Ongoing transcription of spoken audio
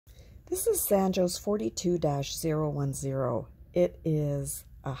This is Sanjo's 42-010. It is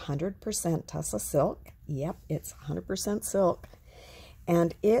 100% Tussah silk. Yep, it's 100% silk.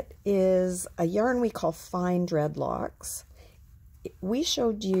 And it is a yarn we call fine dreadlocks. We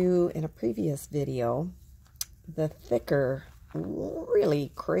showed you in a previous video the thicker,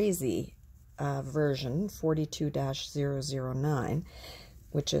 really crazy version, 42-009,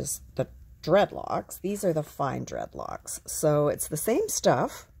 which is the dreadlocks. These are the fine dreadlocks. So it's the same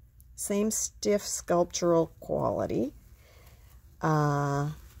stuff, same stiff sculptural quality,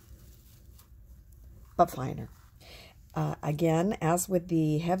 but finer. Again, as with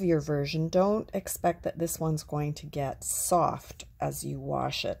the heavier version, don't expect that this one's going to get soft as you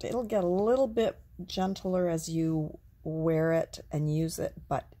wash it. It'll get a little bit gentler as you wear it and use it,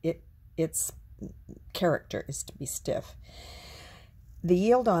 but its character is to be stiff. The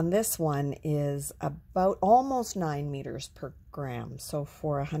yield on this one is about almost 9 meters per gram. So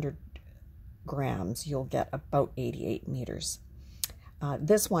for 100 grams, you'll get about 88 meters.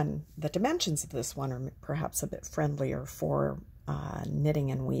 This one, the dimensions of this one are perhaps a bit friendlier for knitting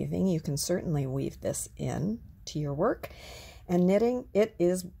and weaving. You can certainly weave this in to your work. And knitting, it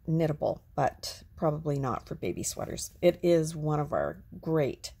is knittable, but probably not for baby sweaters. It is one of our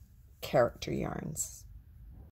great character yarns.